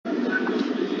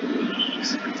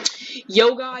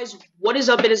Yo guys, what is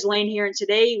up? It is Lane here, and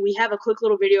today we have a quick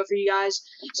little video for you guys.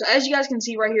 So as you guys can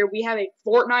see right here, we have a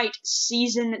Fortnite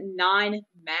Season 9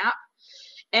 map.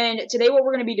 And today what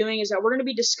we're going to be doing is that we're going to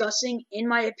be discussing, in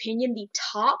my opinion, the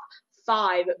top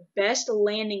 5 best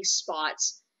landing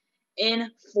spots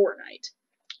in Fortnite.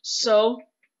 So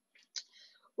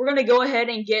we're going to go ahead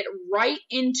and get right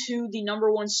into the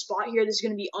number 1 spot here. This is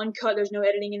going to be uncut. There's no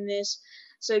editing in this.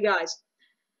 So guys,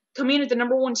 coming in at the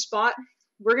number 1 spot,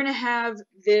 we're going to have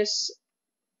this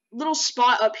little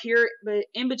spot up here, but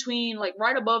in between, like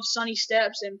right above Sunny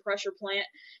Steps and Pressure Plant.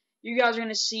 You guys are going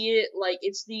to see it, like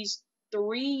it's these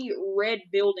 3 red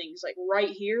buildings, like right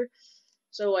here.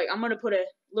 So like I'm going to put a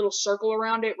little circle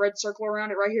around it, red circle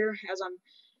around it right here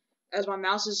as my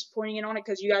mouse is pointing in on it,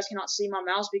 because you guys cannot see my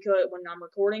mouse because when I'm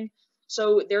recording.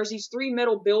 So there's these 3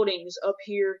 metal buildings up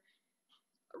here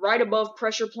right above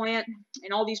Pressure Plant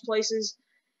and all these places.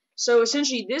 So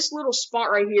essentially this little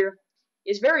spot right here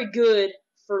is very good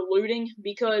for looting,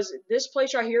 because this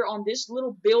place right here on this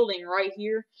little building right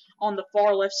here on the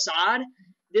far left side,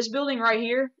 this building right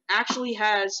here actually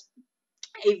has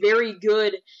a very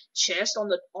good chest on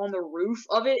the roof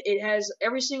of it. It has,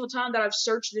 every single time that I've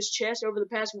searched this chest over the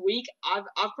past week, I've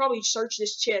probably searched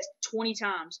this chest 20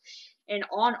 times. And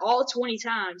on all 20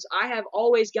 times, I have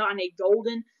always gotten a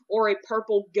golden or a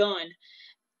purple gun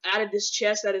out of this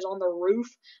chest that is on the roof.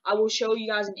 I will show you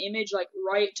guys an image like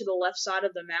right to the left side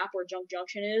of the map where Junk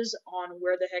Junction is, on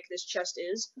where the heck this chest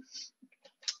is.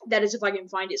 That is if I can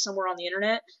find it somewhere on the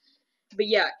internet. But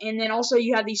yeah, and then also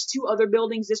you have these 2 other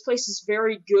buildings. This place is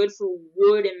very good for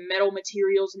wood and metal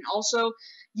materials, and also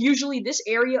usually this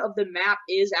area of the map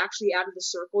is actually out of the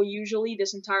circle. Usually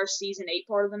this entire season 8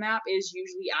 part of the map is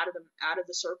usually out of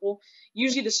the circle.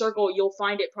 Usually the circle, you'll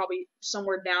find it probably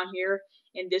somewhere down here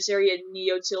in this area: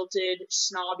 Neo Tilted,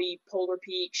 Snobby, Polar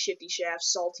Peak, Shifty Shaft,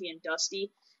 Salty, and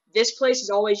Dusty. This place is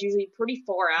always usually pretty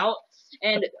far out.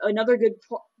 And another good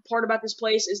part about this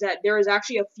place is that there is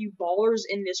actually a few ballers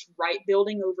in this right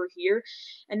building over here.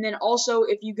 And then also,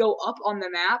 if you go up on the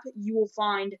map, you will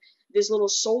find this little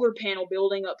solar panel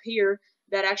building up here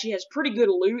that actually has pretty good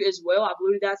loot as well. I've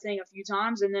looted that thing a few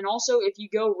times. And then also, if you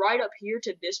go right up here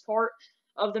to this part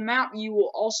of the map, you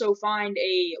will also find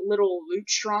a little loot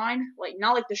shrine, like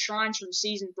not like the shrines from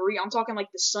season 3. I'm talking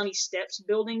like the Sunny Steps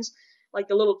buildings, like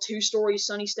the little 2-story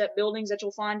Sunny Step buildings that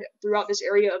you'll find throughout this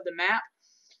area of the map.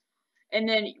 And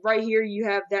then right here you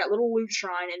have that little loot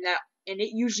shrine, and it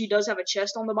usually does have a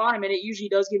chest on the bottom, and it usually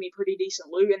does give me pretty decent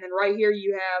loot. And then right here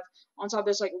you have, on top of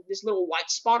this, like this little white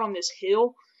spot on this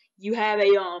hill, you have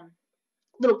a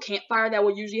little campfire that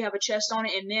will usually have a chest on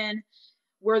it. And then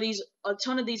where a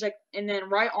ton of these, like, and then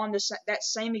right on that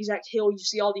same exact hill, you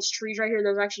see all these trees right here.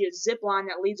 There's actually a zip line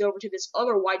that leads over to this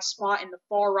other white spot in the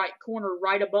far right corner,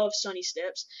 right above Sunny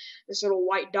Steps. This little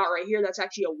white dot right here, that's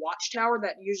actually a watchtower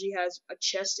that usually has a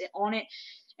chest on it.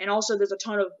 And also there's a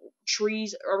ton of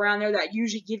trees around there that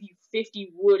usually give you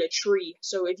 50 wood a tree.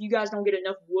 So if you guys don't get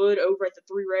enough wood over at the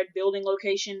 3 red building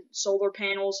location, solar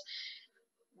panels,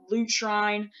 loot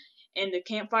shrine, and the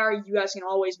campfire, you guys can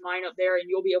always mine up there, and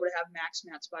you'll be able to have max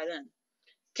mats by then.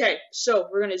 Okay, so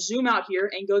we're going to zoom out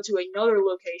here and go to another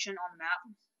location on the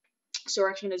map. So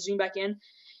we're actually going to zoom back in.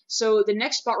 So the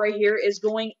next spot right here is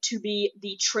going to be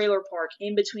the trailer park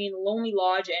in between Lonely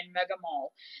Lodge and Mega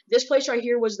Mall. This place right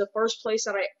here was the first place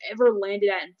that I ever landed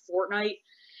at in Fortnite.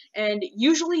 And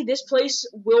usually this place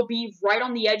will be right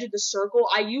on the edge of the circle.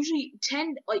 I usually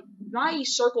tend, like, my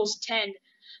circles tend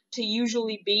to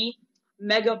usually be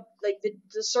Mega, like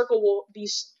the circle will be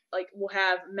like, will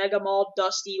have Mega Mall,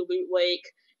 Dusty, Loot Lake,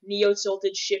 Neo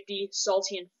Tilted, Shifty,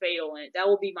 Salty, and Fatal in it. That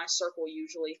will be my circle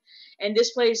usually. And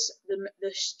this place,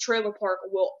 the trailer park,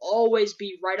 will always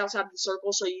be right outside of the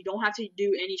circle, so you don't have to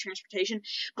do any transportation.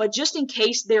 But just in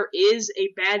case there is a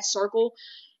bad circle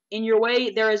in your way,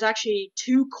 there is actually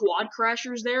 2 quad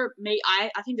crashers there.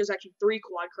 I think there's actually 3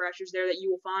 quad crashers there that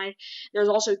you will find. There's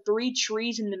also 3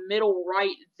 trees in the middle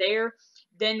right there.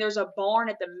 Then there's a barn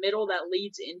at the middle that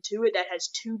leads into it that has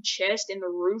 2 chests in the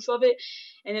roof of it.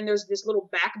 And then there's this little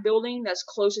back building that's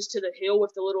closest to the hill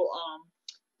with the little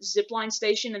zipline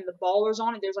station and the ballers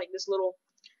on it. There's like this little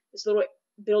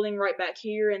building right back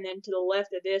here, and then to the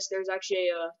left of this there's actually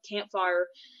a campfire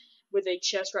with a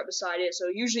chest right beside it. So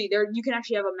usually there you can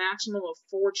actually have a maximum of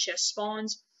 4 chest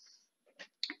spawns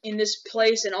in this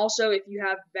place. And also, if you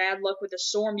have bad luck with a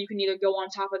storm, you can either go on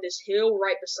top of this hill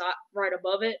right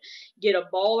above it, get a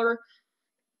baller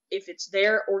if it's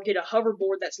there, or get a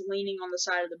hoverboard that's leaning on the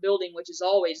side of the building, which is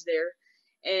always there.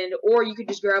 or you could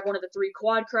just grab one of the 3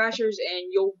 quad crashers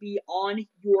and you'll be on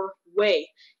your way.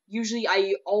 Usually,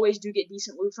 I always do get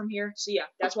decent loot from here, so yeah,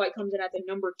 that's why it comes in at the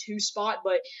number 2 spot.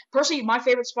 But personally, my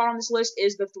favorite spot on this list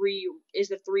is the three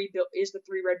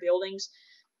red buildings,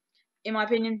 in my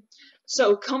opinion.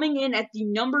 So coming in at the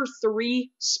number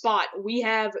 3 spot, we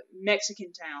have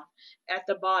Mexican Town at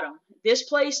the bottom. This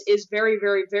place is very,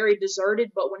 very, very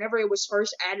deserted, but whenever it was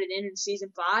first added in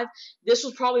Season 5, this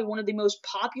was probably one of the most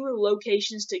popular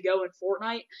locations to go in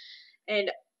Fortnite. And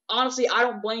honestly, I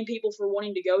don't blame people for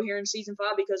wanting to go here in Season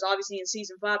 5, because obviously in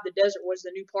Season 5, the desert was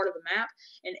the new part of the map,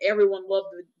 and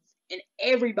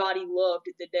everybody loved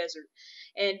the desert.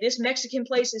 And this Mexican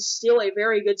place is still a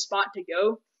very good spot to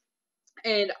go.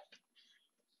 And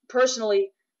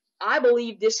personally, I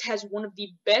believe this has one of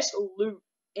the best loot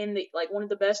in the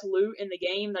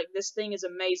game. Like, this thing is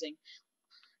amazing.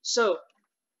 So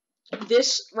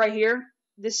this right here,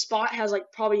 this spot has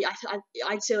like probably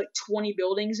I'd say like 20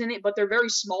 buildings in it, but they're very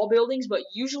small buildings. But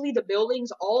usually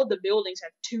all of the buildings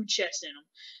have 2 chests in them.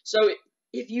 So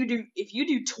if you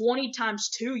do 20 times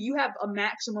 2, you have a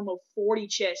maximum of 40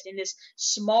 chests in this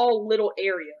small little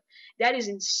area. That is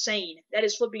insane. That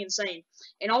is flipping insane.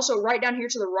 And also right down here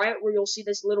to the right, where you'll see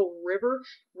this little river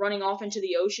running off into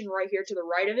the ocean, right here to the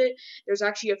right of it, there's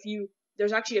actually a few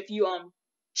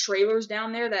trailers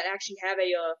down there that actually have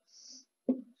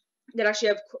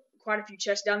quite a few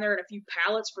chests down there and a few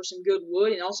pallets for some good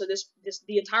wood. And also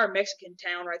the entire Mexican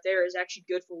town right there is actually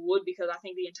good for wood, because I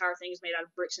think the entire thing is made out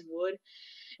of bricks and wood.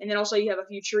 And then also you have a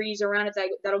few trees around it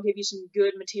that'll give you some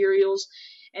good materials.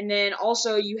 And then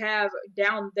also you have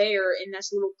down there in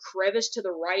this little crevice to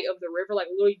the right of the river, like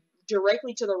literally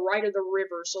directly to the right of the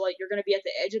river. So like you're going to be at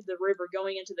the edge of the river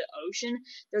going into the ocean.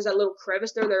 There's that little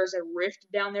crevice there. There's a rift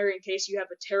down there in case you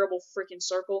have a terrible freaking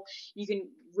circle. You can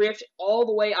rift all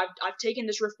the way. I've taken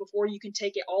this rift before. You can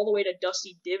take it all the way to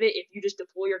Dusty Divot if you just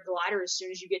deploy your glider as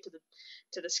soon as you get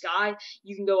to the sky.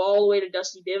 You can go all the way to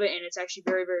Dusty Divot, and it's actually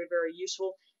very, very, very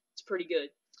useful. It's pretty good.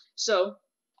 So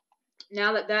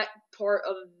now that part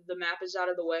of the map is out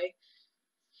of the way,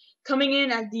 coming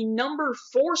in at the number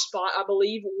 4 spot, I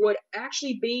believe, would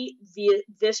actually be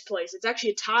this place. It's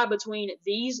actually a tie between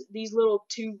these little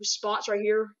 2 spots right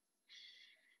here,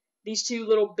 these 2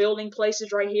 little building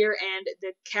places right here, and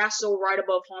the castle right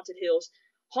above Haunted Hills.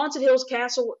 Haunted Hills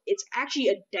Castle, it's actually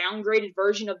a downgraded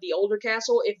version of the older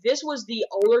castle. If this was the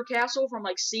older castle from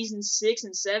like Season 6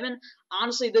 and 7,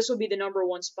 honestly, this would be the number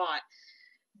 1 spot.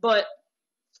 But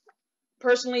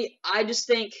personally, I just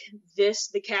think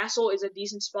the castle is a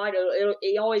decent spot.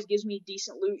 It always gives me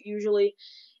decent loot usually.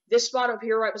 This spot up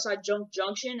here right beside Junk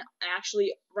Junction,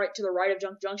 actually right to the right of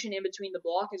Junk Junction in between the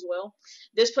block as well.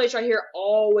 This place right here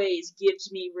always gives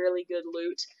me really good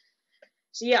loot.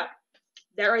 So yeah,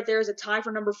 that right there is a tie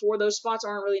for number 4. Those spots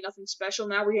aren't really nothing special.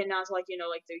 Now we're getting down to like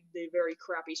the very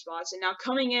crappy spots. And now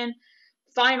coming in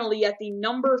finally at the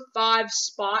number 5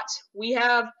 spot, we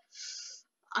have,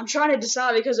 I'm trying to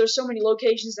decide because there's so many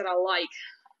locations that I like.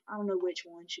 I don't know which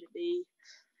one should it be.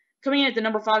 Coming in at the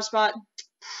number 5 spot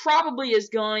probably is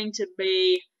going to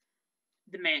be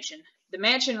the mansion. The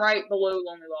mansion right below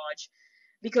Lonely Lodge.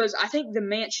 Because I think the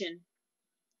mansion,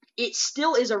 it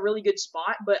still is a really good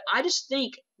spot, but I just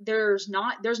think there's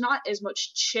not as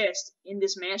much chest in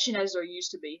this mansion as there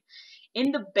used to be.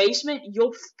 In the basement,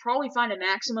 you'll probably find a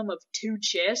maximum of 2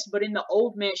 chests, but in the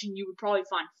old mansion, you would probably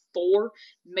find 4,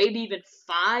 maybe even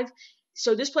 5.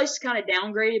 So this place is kind of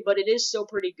downgraded, but it is still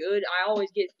pretty good. I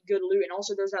always get good loot, and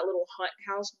also there's that little hut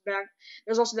house back.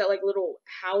 There's also that like little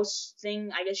house thing,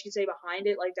 I guess you could say, behind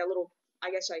it, like that little,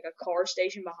 I guess like a car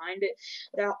station behind it.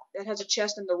 That has a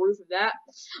chest in the roof of that.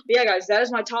 But yeah, guys, that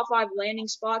is my top 5 landing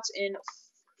spots in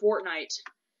Fortnite.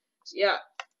 So yeah,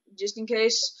 just in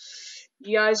case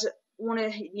you guys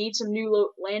need some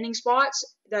new landing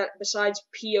spots that besides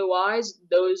POIs,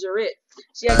 those are it.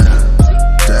 So yeah.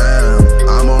 Damn,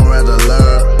 I'm on